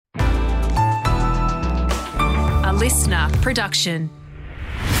listener production.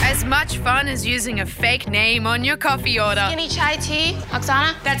 As much fun as using a fake name on your coffee order. Skinny chai tea,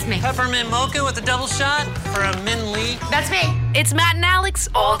 Oksana. That's me. Peppermint mocha with a double shot for a Min Lee. That's me. It's Matt and Alex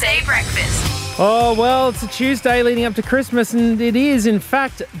all day breakfast. Oh, well, it's a Tuesday leading up to Christmas, and it is, in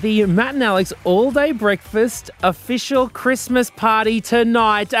fact, the Matt and Alex all-day breakfast official Christmas party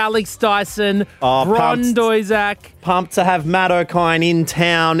tonight. Alex Dyson, Bron Doizak. Pumped to have Matt O'Kine in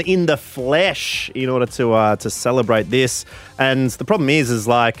town in the flesh in order to celebrate this. And the problem is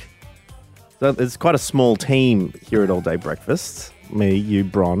like, it's quite a small team here at All Day Breakfast. Me, you,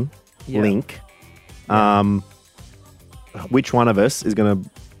 Bron, Link. Which one of us is going to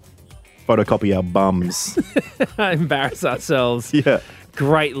photocopy our bums? Embarrass ourselves. Yeah.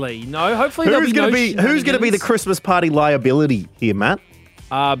 Greatly. No, hopefully there'll be Who's going to be the Christmas party liability here, Matt?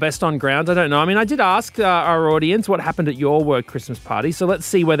 Best on ground, I don't know. I mean, I did ask our audience what happened at your work Christmas party, so let's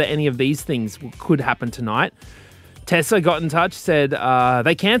see whether any of these things could happen tonight. Tessa got in touch, said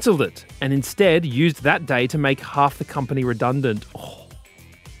they cancelled it and instead used that day to make half the company redundant. Oh.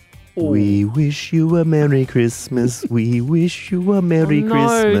 We wish you a Merry Christmas. We wish you a Merry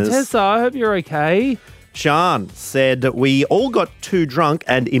Christmas. No, Tessa, I hope you're okay. Sean said, we all got too drunk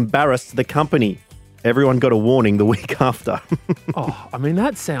and embarrassed the company. Everyone got a warning the week after. Oh, I mean,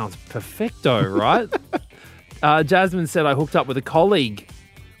 that sounds perfecto, right? Jasmine said, I hooked up with a colleague.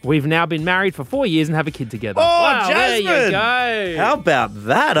 We've now been married for 4 years and have a kid together. Oh, wow, Jasmine! There you go. How about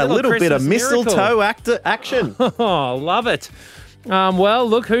that? A little bit of Christmas mistletoe action. Oh, love it. Well,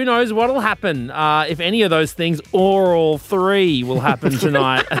 look, who knows what'll happen if any of those things or all three will happen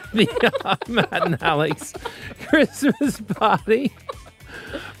tonight at the Matt and Alex Christmas party.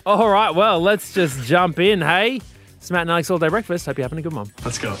 All right, well, let's just jump in, hey? It's Matt and Alex All Day Breakfast. Hope you're having a good one.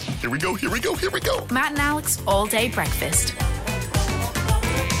 Let's go. Here we go. Matt and Alex all day breakfast.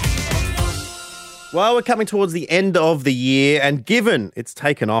 Well, we're coming towards the end of the year, and given it's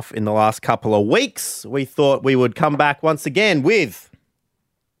taken off in the last couple of weeks, we thought we would come back once again with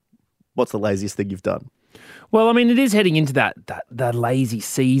what's the laziest thing you've done? Well, I mean, it is heading into that lazy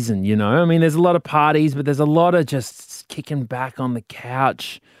season, you know? I mean, there's a lot of parties, but there's a lot of just kicking back on the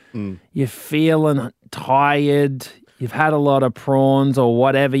couch. You're feeling tired. You've had a lot of prawns or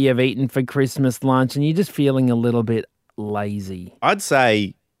whatever you've eaten for Christmas lunch, and you're just feeling a little bit lazy. I'd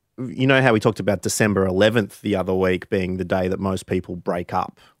say, you know how we talked about December 11th the other week being the day that most people break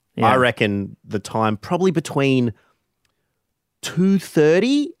up? Yeah. I reckon the time probably between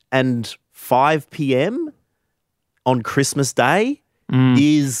 2:30 and 5 p.m. on Christmas Day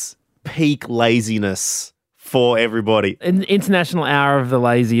is peak laziness for everybody. An international hour of the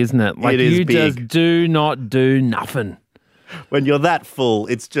lazy, isn't it? Like, It is you big. just do not do nothing. When you're that full,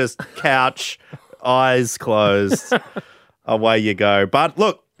 it's just couch, eyes closed, away you go. But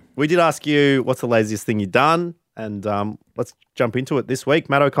look, we did ask you what's the laziest thing you've done, and let's jump into it this week.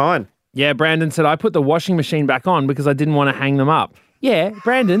 Matt O'Kine. Yeah, Brandon said, I put the washing machine back on because I didn't want to hang them up. Yeah,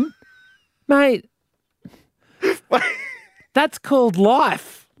 Brandon, mate, that's called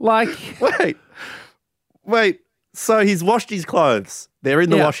life. Like, Wait. So he's washed his clothes. They're in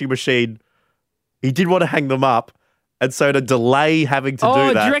the washing machine. He did want to hang them up. And so to delay having to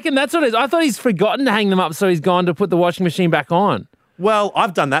do that. Do you reckon that's what it is? I thought he's forgotten to hang them up, so he's gone to put the washing machine back on. Well,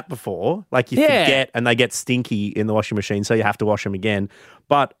 I've done that before. Like, you forget and they get stinky in the washing machine, so you have to wash them again.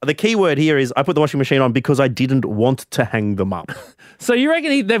 But the key word here is I put the washing machine on because I didn't want to hang them up. So you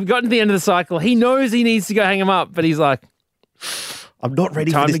reckon they've gotten to the end of the cycle. He knows he needs to go hang them up, but he's like, I'm not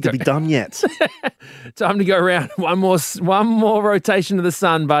ready for this to be done yet. time to go around one more rotation of the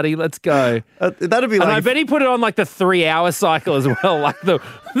sun, buddy. Let's go. That'd be like. And I bet he put it on like the 3-hour cycle as well, like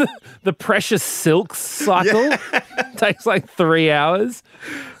the precious silks cycle. Takes like 3 hours.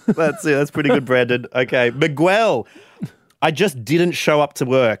 That's it. That's pretty good, Brandon. Okay, Miguel. I just didn't show up to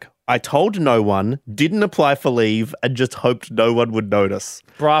work. I told no one, didn't apply for leave, and just hoped no one would notice.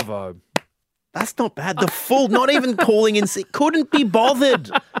 Bravo. That's not bad. The full, not even calling in sick, couldn't be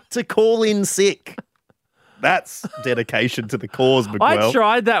bothered to call in sick. That's dedication to the cause, Miguel. I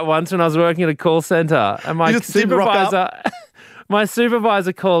tried that once when I was working at a call center, and my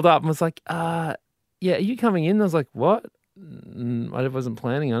supervisor called up and was like, yeah, are you coming in? I was like, what? I wasn't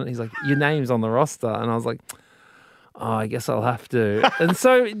planning on it. He's like, your name's on the roster. And I was like, oh, I guess I'll have to. And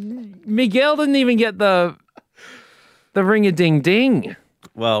so Miguel didn't even get the ring-a-ding-ding.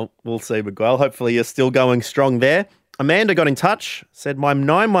 Well, we'll see, Miguel. Hopefully you're still going strong there. Amanda got in touch, said my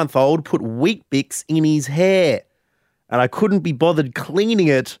 9-month-old put Weet-Bix in his hair and I couldn't be bothered cleaning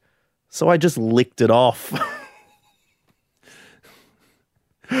it, so I just licked it off.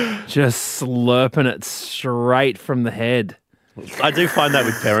 Just slurping it straight from the head. I do find that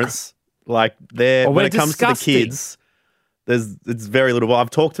with parents. Like when we're it comes disgusting. to the kids, it's very little. I've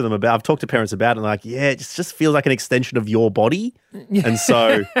talked to parents about it and like, yeah, it just feels like an extension of your body. And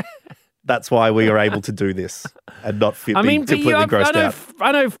so that's why we are able to do this and not be completely grossed out.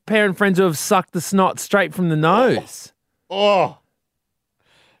 I know parent friends who have sucked the snot straight from the nose. Oh.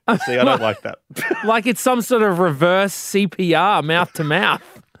 See, I don't like that. Like it's some sort of reverse CPR, mouth to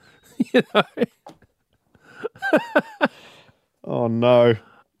mouth. You know? Oh, no.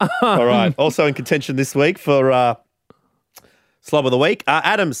 All right. Also in contention this week for Slob of the Week,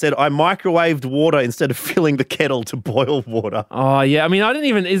 Adam said, I microwaved water instead of filling the kettle to boil water. Oh, yeah. I mean, I didn't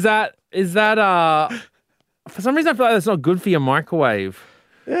even... Is that for some reason, I feel like that's not good for your microwave.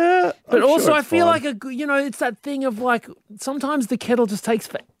 Yeah. But also, sure I it's feel fine. like, it's that thing of like, sometimes the kettle just takes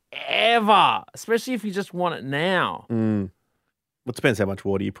forever, especially if you just want it now. Well, it depends how much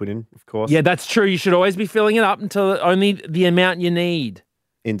water you put in, of course. Yeah, that's true. You should always be filling it up until only the amount you need.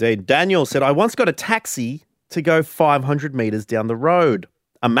 Indeed. Daniel said, I once got a taxi to go 500 metres down the road.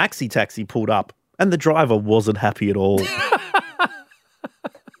 A maxi taxi pulled up and the driver wasn't happy at all.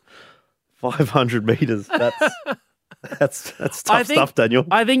 500 metres. That's tough stuff, Daniel.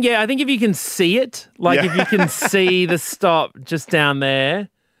 I think if you can see it, if you can see the stop just down there,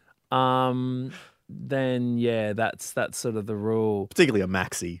 then yeah, that's sort of the rule. Particularly a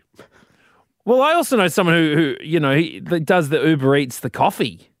maxi. Well, I also know someone who he does the Uber Eats the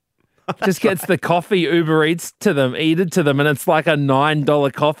coffee. Just gets the coffee Uber Eats to them, eated to them, and it's like a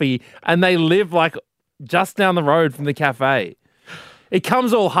 $9 coffee, and they live like just down the road from the cafe. It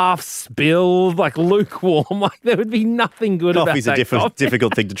comes all half spilled, like lukewarm. Like there would be nothing good Coffee's about that. Coffee's a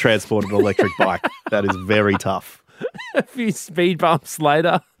difficult thing to transport on an electric bike. That is very tough. A few speed bumps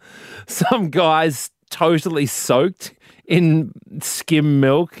later, some guy's totally soaked in skim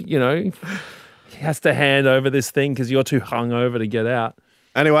milk, he has to hand over this thing because you're too hungover to get out.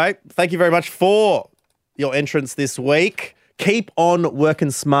 Anyway, thank you very much for your entrance this week. Keep on working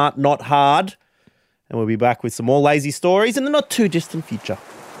smart, not hard. And we'll be back with some more lazy stories in the not too distant future.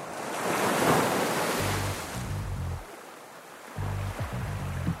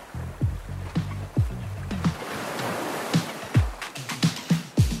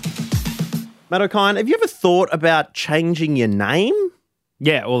 Matt O'Kine, have you ever thought about changing your name?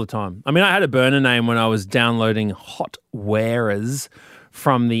 Yeah, all the time. I mean, I had a burner name when I was downloading hot wearers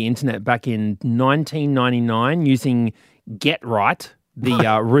from the internet back in 1999 using GetRight, the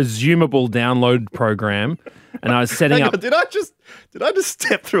resumable download program, and I was setting up. Did I just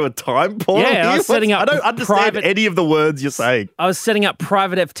step through a time portal? Yeah, I was setting up. I don't understand any of the words you're saying. I was setting up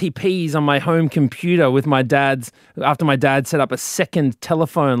private FTPs on my home computer with my dad's. After my dad set up a second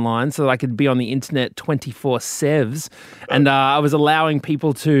telephone line so that I could be on the internet 24/7, and I was allowing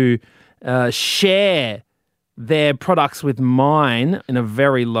people to share their products with mine in a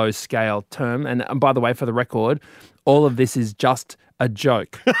very low scale term. And by the way, for the record, all of this is just a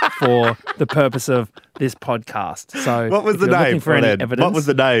joke for the purpose of this podcast. So, what was the name? For any evidence, what was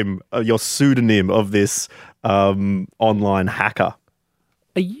the name? Your pseudonym of this online hacker?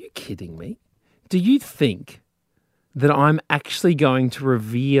 Are you kidding me? Do you think that I'm actually going to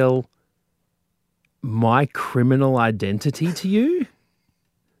reveal my criminal identity to you?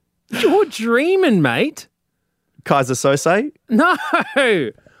 You're dreaming, mate. Kaiser Sose?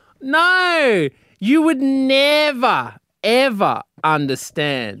 No. You would never, ever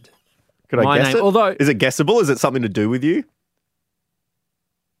understand. Could I guess name. it? Although, is it guessable? Is it something to do with you?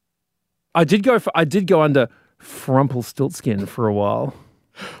 I did go under Frumpelstiltskin for a while.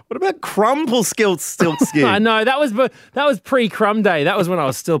 What about Crumplestiltskin? I know that was pre-Crumb Day. That was when I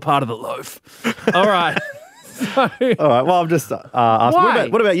was still part of the loaf. All right. All right. Well, I'm just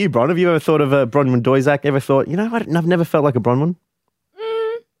asking. What about you, Bron? Have you ever thought of a Bronwyn Doizak? Ever thought, I've never felt like a Bronwyn?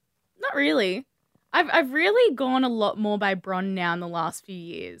 Not really. I've really gone a lot more by Bron now in the last few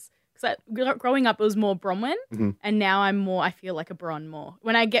years. Because growing up, it was more Bronwyn, and now I feel like a Bron more.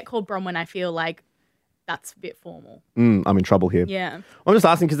 When I get called Bronwyn, I feel like that's a bit formal. I'm in trouble here. Yeah. I'm just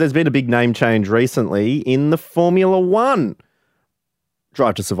asking because there's been a big name change recently in the Formula One.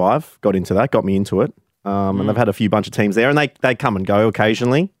 Drive to Survive got me into it. And they've had a bunch of teams there, and they come and go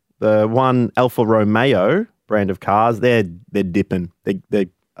occasionally. The one Alfa Romeo brand of cars, they're dipping. They're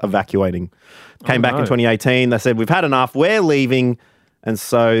evacuating. Came back in 2018. They said, we've had enough. We're leaving. And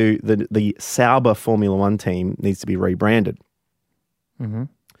so the Sauber Formula One team needs to be rebranded. Mm-hmm.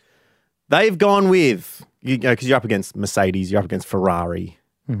 They've gone with, because you're up against Mercedes, you're up against Ferrari,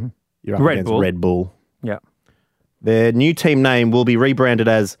 you're up against Red Bull. Yeah. Their new team name will be rebranded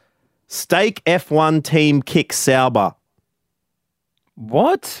as Stake F1 Team Kick Sauber.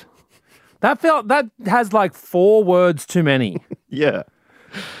 What? That has like 4 words too many. Yeah.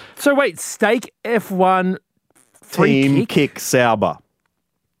 So wait, Stake F1 free Team Kick Sauber.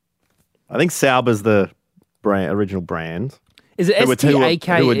 I think Sauber's the original brand. Is it Who were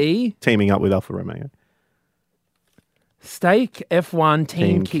STAKE? teaming up with Alfa Romeo. Stake F1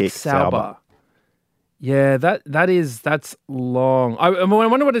 Team Kick Kick Sauber. Sauber. Yeah, that's long. I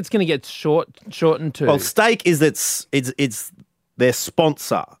wonder what it's going to get shortened to. Well, Stake is it's their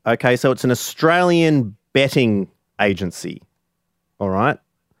sponsor. Okay, so it's an Australian betting agency. All right,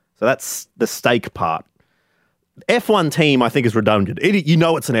 so that's the Stake part. F1 team, I think, is redundant. You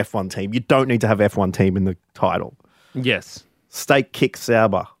know it's an F1 team. You don't need to have F1 team in the title. Yes. Stake Kick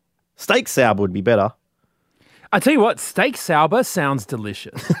Sauber. Steak Sauber would be better. I tell you what, Steak Sauber sounds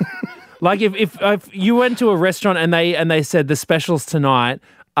delicious. Like if you went to a restaurant and they said the specials tonight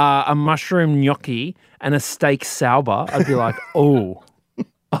are a mushroom gnocchi and a steak Sauber, I'd be like, oh,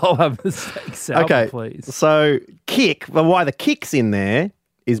 I'll have the steak Sauber, please. So Kick, well, why the Kick's in there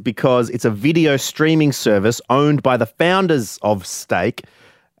is because it's a video streaming service owned by the founders of Stake,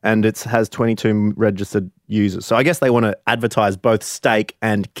 and it has 22 registered users. So I guess they want to advertise both Stake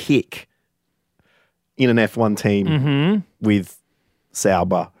and Kick in an F1 team with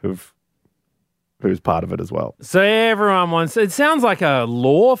Sauber, who's part of it as well. So everyone wants. It sounds like a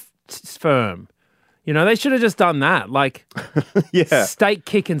law firm. You know, they should have just done that. Like, Yeah. Steak,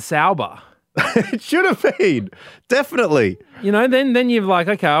 Kick, and Sauber. It should have been. Definitely. You know, then you're like,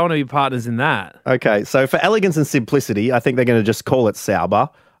 okay, I want to be partners in that. Okay, so for elegance and simplicity, I think they're going to just call it Sauber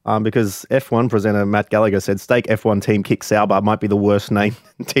because F1 presenter Matt Gallagher said Stake F1 Team Kick Sauber might be the worst team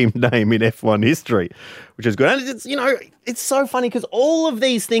name in F1 history, which is good. And it's, you know, it's so funny because all of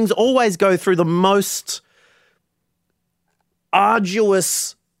these things always go through the most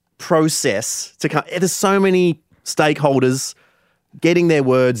arduous process to come. There's so many stakeholders getting their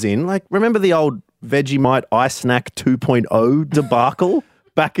words in. Like, remember the old Vegemite iSnack 2.0 debacle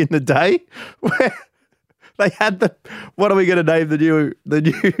back in the day where they had what are we going to name the new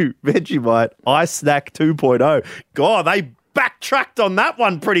Vegemite iSnack 2.0? God, they backtracked on that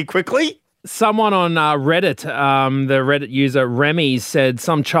one pretty quickly. Someone on Reddit, the Reddit user Remy, said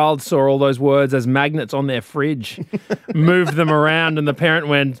some child saw all those words as magnets on their fridge, moved them around, and the parent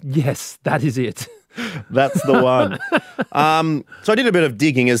went, yes, that is it. That's the one. So I did a bit of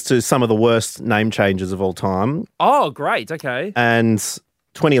digging as to some of the worst name changes of all time. Oh, great. Okay. And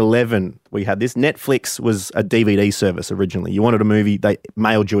 2011, we had this. Netflix was a DVD service originally. You wanted a movie, they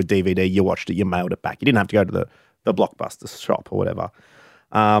mailed you a DVD, you watched it, you mailed it back. You didn't have to go to the Blockbuster shop or whatever.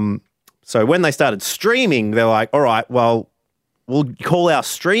 So when they started streaming, they're like, all right, well, we'll call our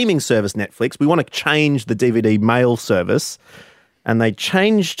streaming service Netflix. We want to change the DVD mail service. And they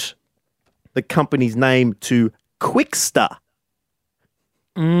changed the company's name to Qwikster.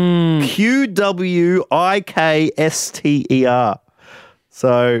 Qwikster.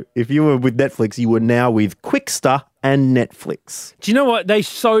 So if you were with Netflix, you were now with Qwikster and Netflix. Do you know what? They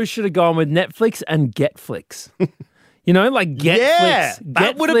so should have gone with Netflix and Getflix. You know, like Getflix. Yeah,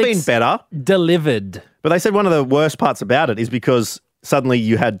 that would have been better. Delivered. But they said one of the worst parts about it is because suddenly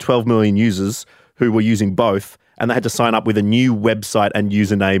you had 12 million users who were using both, and they had to sign up with a new website and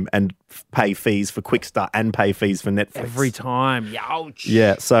username and pay fees for Qwikster and pay fees for Netflix. Every time. Ouch.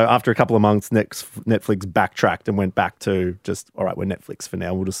 Yeah, so after a couple of months, Netflix backtracked and went back to just, all right, we're Netflix for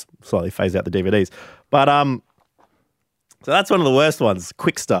now. We'll just slowly phase out the DVDs. But so that's one of the worst ones,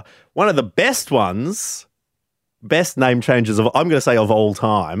 Qwikster. One of the best ones, best name changes of, I'm going to say of all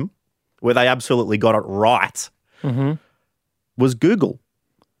time, where they absolutely got it right, was Google.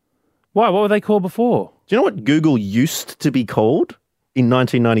 Why? What were they called before? Do you know what Google used to be called in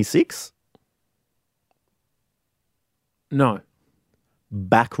 1996? No.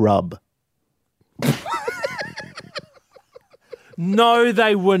 Backrub. No,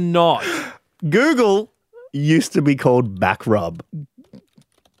 they were not. Google used to be called Backrub.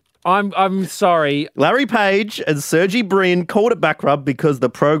 I'm sorry. Larry Page and Sergey Brin called it Backrub because the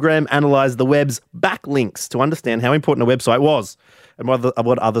program analysed the web's backlinks to understand how important a website was and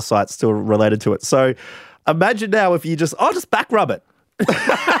what other sites still related to it. So imagine now if you just backrub it.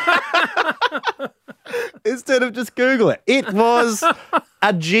 Instead of just Google it. It was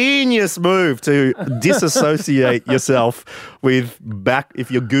a genius move to disassociate yourself with if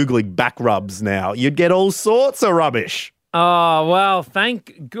you're Googling backrubs now. You'd get all sorts of rubbish. Oh, well,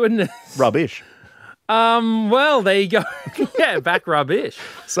 thank goodness. Rubbish. Well, there you go. Yeah, back rubbish.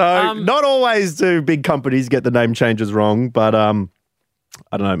 So not always do big companies get the name changes wrong, but I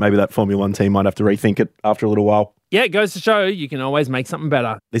don't know, maybe that Formula One team might have to rethink it after a little while. Yeah, it goes to show you can always make something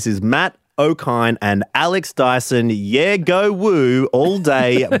better. This is Matt O'Kine and Alex Dyson. Yeah, go woo, all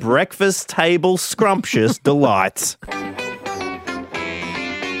day, breakfast table scrumptious delights.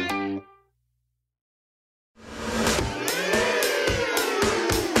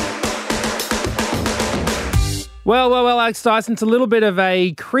 Well, Alex Dyson, it's a little bit of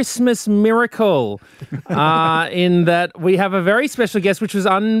a Christmas miracle in that we have a very special guest, which was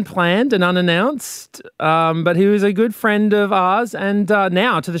unplanned and unannounced, but he was a good friend of ours and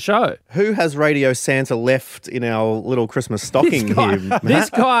now to the show. Who has Radio Santa left in our little Christmas stocking here, Matt? This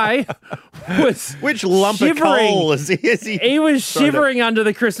guy was Which lump shivering. of coal is he? He was shivering under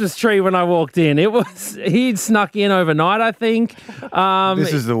the Christmas tree when I walked in. He'd snuck in overnight, I think.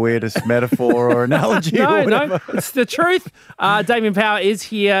 This is the weirdest metaphor or analogy. No, it's the truth. Damien Power is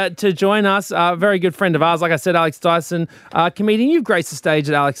here to join us. A very good friend of ours. Like I said, Alex Dyson, comedian. You've graced the stage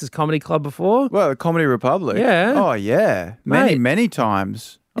at Alex's Comedy Club before. Well, the Comedy Republic. Yeah. Oh, yeah. Many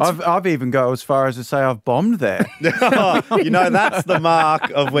times. I've even go as far as to say I've bombed there. That's the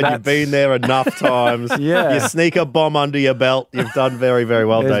mark of when you've been there enough times. Yeah. You sneak a bomb under your belt. You've done very, very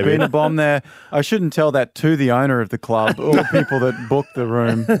well, There's David. been a bomb there. I shouldn't tell that to the owner of the club or the people that book the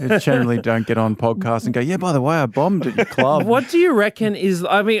room. They generally don't get on podcasts and go, yeah, by the way, I bombed at your club. What do you reckon is,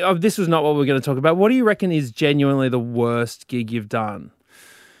 this was not what we're going to talk about. What do you reckon is genuinely the worst gig you've done?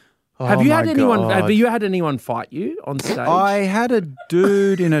 Have you had anyone fight you on stage? I had a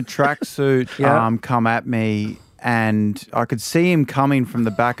dude in a tracksuit come at me, and I could see him coming from the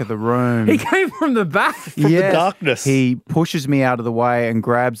back of the room. He came from the back? From the darkness. He pushes me out of the way and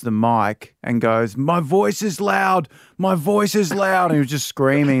grabs the mic and goes, "My voice is loud. My voice is loud." And he was just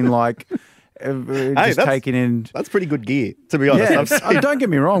screaming like... taking in. That's pretty good gear, to be honest. Yeah, don't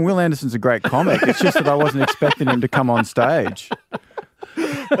get me wrong. Will Anderson's a great comic. It's just that I wasn't expecting him to come on stage.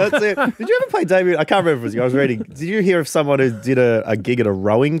 That's it. Did you ever play David? I can't remember if it was you. I was reading. Did you hear of someone who did a gig at a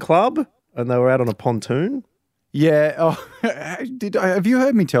rowing club and they were out on a pontoon? Yeah. Oh, have you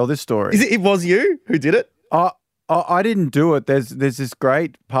heard me tell this story? It was you who did it? I didn't do it. There's this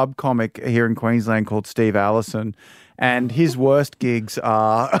great pub comic here in Queensland called Steve Allison, and his worst gigs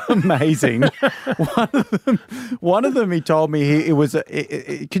are amazing. One of them, he told me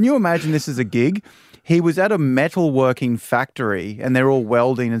can you imagine this as a gig? He was at a metalworking factory and they're all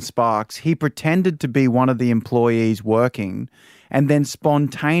welding and sparks. He pretended to be one of the employees working and then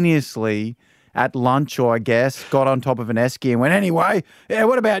spontaneously at lunch, or I guess, got on top of an esky and went, anyway,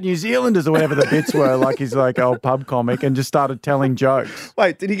 what about New Zealanders or whatever the bits were, like he's like old pub comic, and just started telling jokes.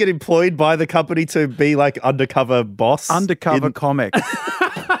 Wait, did he get employed by the company to be like undercover boss? Undercover comic.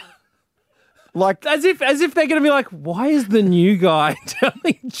 Like as if they're going to be like, why is the new guy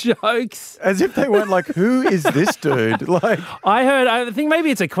telling jokes? As if they weren't like, who is this dude? Like I think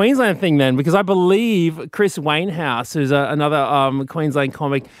maybe it's a Queensland thing then, because I believe Chris Wainhouse, who's another Queensland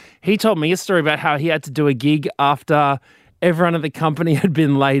comic, he told me a story about how he had to do a gig after everyone at the company had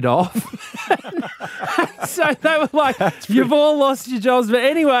been laid off. So they were like, you've all lost your jobs. But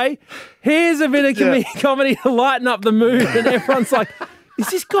anyway, here's a bit of comedy to lighten up the mood. And everyone's like, is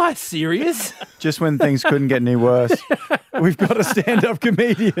this guy serious? Just when things couldn't get any worse, we've got a stand-up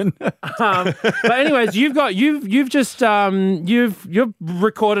comedian. But anyways, you've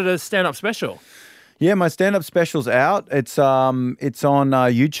recorded a stand-up special. Yeah, my stand-up special's out. It's on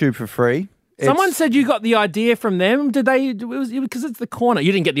YouTube for free. Someone said you got the idea from them. Did they? Because it's the Corner.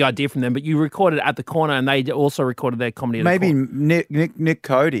 You didn't get the idea from them, but you recorded it at the Corner, and they also recorded their comedy at the Corner. Maybe Nick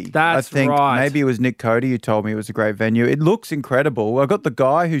Cody. That's I think right. Maybe it was Nick Cody who told me it was a great venue. It looks incredible. I got the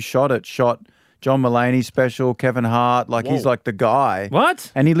guy who shot John Mulaney's special, Kevin Hart. Like he's like the guy.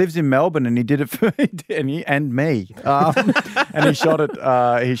 What? And he lives in Melbourne, and he did it for and me. And he shot it.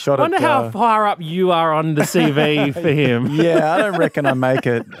 I wonder how far up you are on the CV for him. Yeah, I don't reckon I make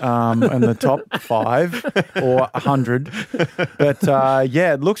it in the top 5 or 100. But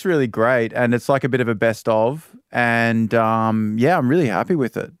it looks really great, and it's like a bit of a best of. And I'm really happy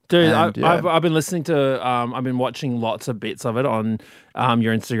with it. Dude, I've been listening to, I've been watching lots of bits of it on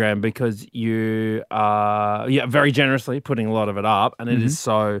your Instagram, because you are very generously putting a lot of it up, and it is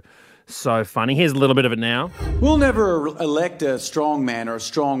so funny. Here's a little bit of it now. We'll never elect a strong man or a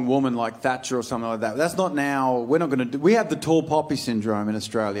strong woman like Thatcher or something like that. That's not now. We're not going to do. We have the tall poppy syndrome in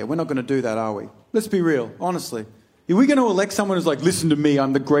Australia. We're not going to do that, are we? Let's be real, honestly. Are we going to elect someone who's like, listen to me,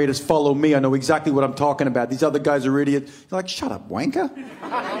 I'm the greatest, follow me, I know exactly what I'm talking about, these other guys are idiots? You're like, shut up, wanker.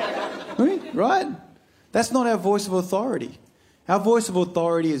 Right? That's not our voice of authority. Our voice of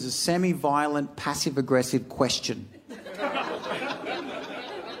authority is a semi-violent, passive-aggressive question.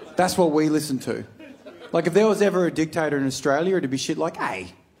 That's what we listen to. Like, if there was ever a dictator in Australia, it'd be shit like,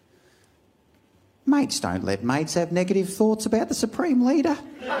 hey, mates don't let mates have negative thoughts about the Supreme Leader.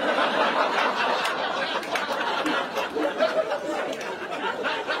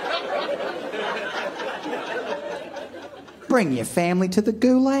 Bring your family to the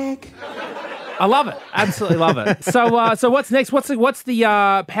gulag. I love it. Absolutely love it. So what's next? What's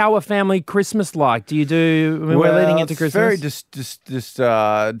the Power family Christmas like? Do you do? I mean, we're leading into Christmas. It's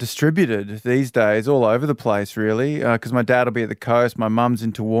very distributed these days, all over the place, really. Because my dad will be at the coast, my mum's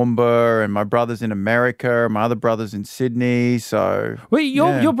in Toowoomba, and my brother's in America, and my other brother's in Sydney. So, well,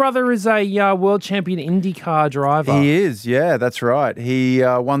 your brother is a world champion IndyCar driver. He is, yeah, that's right. He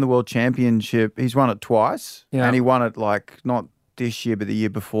won the world championship. He's won it twice, and he won it not this year, but the year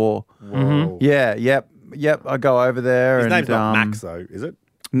before. Whoa. Yeah, yep. I go over there. His and, name's not Max, though, is it?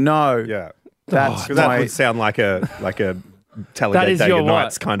 No. Yeah. That's that would sound like a Talladega your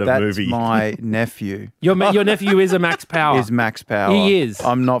Nights kind of movie. That's my nephew. Your nephew is a Max Power. Is Max Power. He is.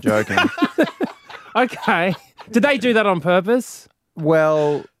 I'm not joking. Okay. Did they do that on purpose?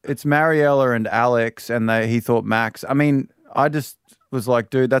 Well, it's Mariella and Alex, and he thought Max. I mean, I just was like,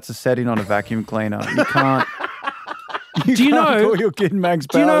 dude, that's a setting on a vacuum cleaner. You can't. Do you know? Call your kid Max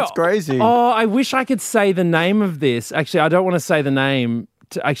Power. It's crazy. Oh, I wish I could say the name of this. Actually, I don't want to say the name.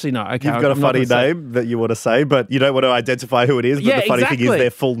 Actually, no. Okay, You've got a funny name that you want to say, but you don't want to identify who it is. But the funny thing is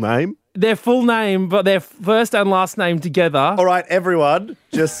their full name. Their full name, but their first and last name together. All right, everyone,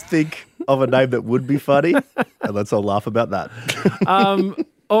 just think of a name that would be funny, and let's all laugh about that.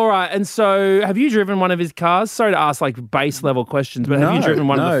 All right, and so have you driven one of his cars? Sorry to ask base level questions, but have you driven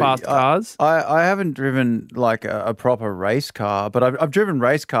one of the fast cars? I haven't driven a proper race car, but I've driven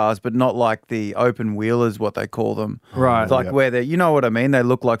race cars, but not like the open wheelers, what they call them. Right. Where they, you know what I mean? They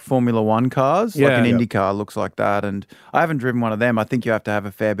look like Formula One cars, like an Indy car looks like that. And I haven't driven one of them. I think you have to have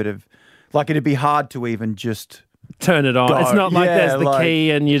a fair bit of, it'd be hard to even just turn it on. Go. It's not like there's the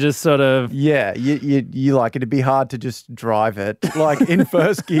key and you just sort of... Yeah, you it'd be hard to just drive it, in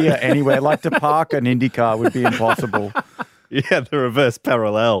first gear anywhere. To park an Indy car would be impossible. Yeah, the reverse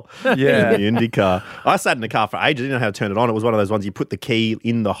parallel in the Indy car. I sat in the car for ages. I didn't know how to turn it on. It was one of those ones you put the key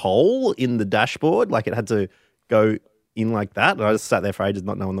in the hole in the dashboard. It had to go in like that. And I just sat there for ages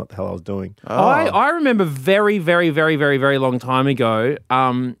not knowing what the hell I was doing. Oh. I remember very, very, very, very, very long time ago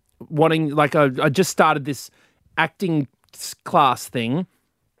wanting... I just started this acting class thing,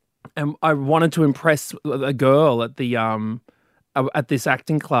 and I wanted to impress a girl at the at this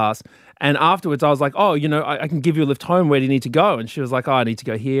acting class. And afterwards, I was like, "Oh, I can give you a lift home. Where do you need to go?" And she was like, "Oh, I need to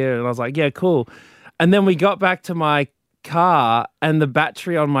go here." And I was like, "Yeah, cool." And then we got back to my car, and the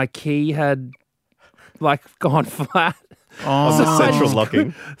battery on my key had gone flat. Oh, so central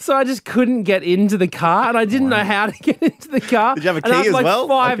locking. So I just couldn't get into the car, and I didn't know how to get into the car. Did you have a key as well?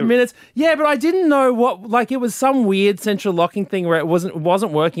 5 minutes. Yeah, but I didn't know what. It was some weird central locking thing where it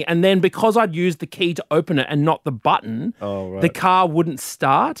wasn't working. And then because I'd used the key to open it and not the button, the car wouldn't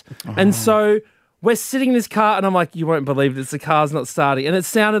start. And so we're sitting in this car, and I'm like, "You won't believe this. The car's not starting." And it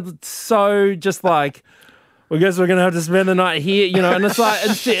sounded so just like, "Well, I guess we're gonna have to spend the night here," And it's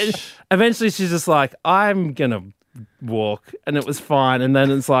eventually she's just like, "I'm gonna walk," and it was fine. And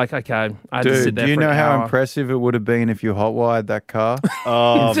then it's like, okay, I had to sit there. Do you for know an how hour. impressive it would have been if you hotwired that car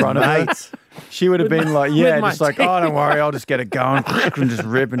in front of it? She would have been like, teeth. "Oh, don't worry, I'll just get it going and just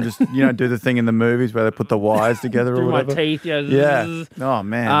rip and just do the thing in the movies where they put the wires together or Through whatever." my teeth, Yeah. Oh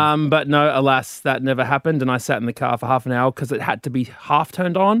man. But no, alas, that never happened, and I sat in the car for half an hour because it had to be half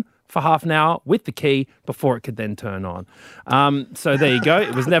turned on for half an hour with the key before it could then turn on. So there you go.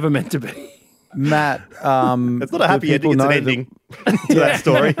 It was never meant to be. Matt, it's not a happy ending, it's an ending to that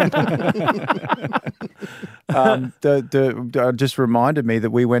story. Just reminded me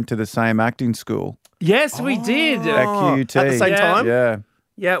that we went to the same acting school Yes, we did. at QUT. At the same time? Yeah.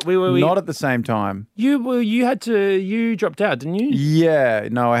 Yeah, we were. Not at the same time. You dropped out, didn't you? Yeah.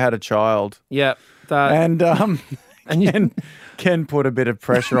 No, I had a child. Yeah. And and Ken put a bit of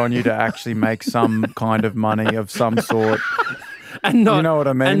pressure on you to actually make some kind of money of some sort. And not, you know what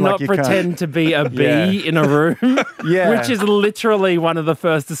I mean? And not pretend to be a bee in a room. Which is literally one of the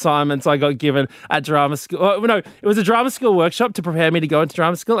first assignments I got given at drama school. Oh, no, it was a drama school workshop to prepare me to go into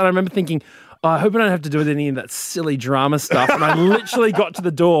drama school. And I remember thinking, I hope I don't have to do any of that silly drama stuff. And I literally got to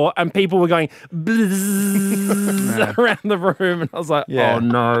the door and people were going around the room. And I was like, oh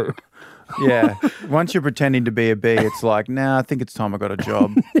no. Yeah. Once you're pretending to be a bee, it's like, nah, I think it's time I got a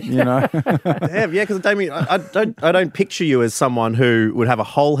job. Damn, yeah, because Damien, I don't picture you as someone who would have a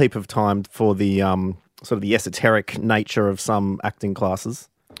whole heap of time for the sort of the esoteric nature of some acting classes.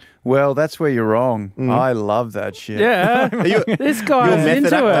 Well, that's where you're wrong. I love that shit. Yeah, this guy's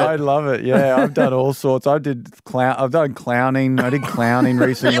into it. I love it. Yeah, I've done all sorts. I've done clowning. I did clowning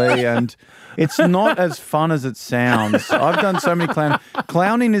recently, and it's not as fun as it sounds. I've done so many clowning.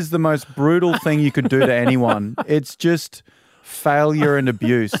 Clowning is the most brutal thing you could do to anyone. It's just failure and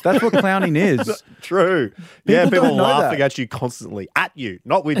abuse. That's what clowning is. True. People laughing at you constantly. At you,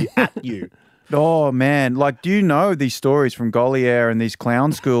 not with you. At you. Oh, man. Like, do you know these stories from Goliath and these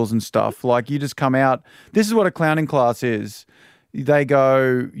clown schools and stuff? Like, you just come out. This is what a clowning class is. They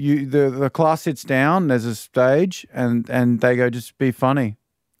go, the class sits down, there's a stage, and they go, just be funny.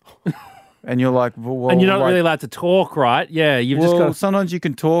 And you're like, well, and you're not really allowed to talk, right? Yeah, you've just got. Sometimes you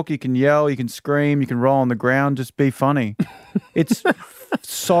can talk, you can yell, you can scream, you can roll on the ground. Just be funny. It's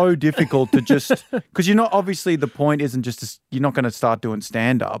so difficult to just because you're not. Obviously, the point isn't just you're not going to start doing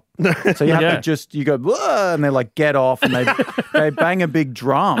stand up. So you have to just you go and they're like get off and they bang a big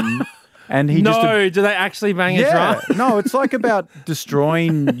drum. And he do they actually bang a drum? No, it's like about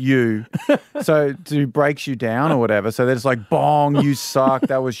destroying you. So to breaks you down or whatever. So they're just like, bong, you suck.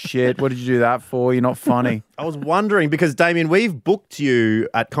 That was shit. What did you do that for? You're not funny. I was wondering because, Damien, we've booked you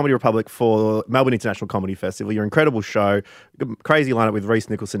at Comedy Republic for Melbourne International Comedy Festival. Your incredible show, crazy lineup with Reece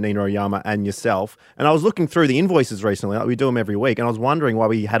Nicholson, Nina Oyama, and yourself. And I was looking through the invoices recently. Like we do them every week. And I was wondering why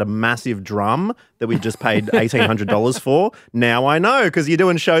we had a massive drum that we just paid $1,800 for. Now I know because you're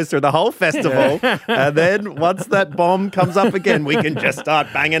doing shows through the whole festival. And then once that bomb comes up again, we can just start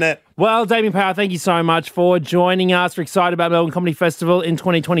banging it. Well, Damien Power, thank you so much for joining us. We're excited about Melbourne Comedy Festival in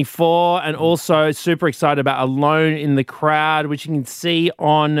 2024 and also super excited about Alone in the Crowd, which you can see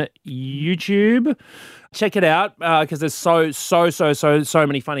on YouTube. Check it out because there's so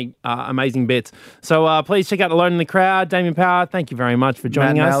many funny, amazing bits. So please check out Alone in the Crowd. Damien Power, thank you very much for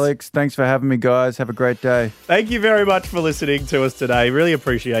joining Matt and us. Alex, thanks for having me, guys. Have a great day. Thank you very much for listening to us today. Really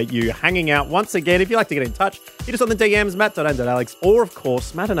appreciate you hanging out. Once again, if you'd like to get in touch, hit us on the DMs, matt.and.alex, or of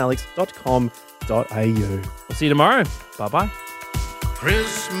course, mattandalex.com.au. We'll see you tomorrow. Bye-bye.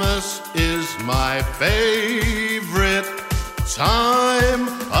 Christmas is my favorite time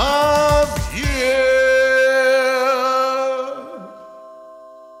of year.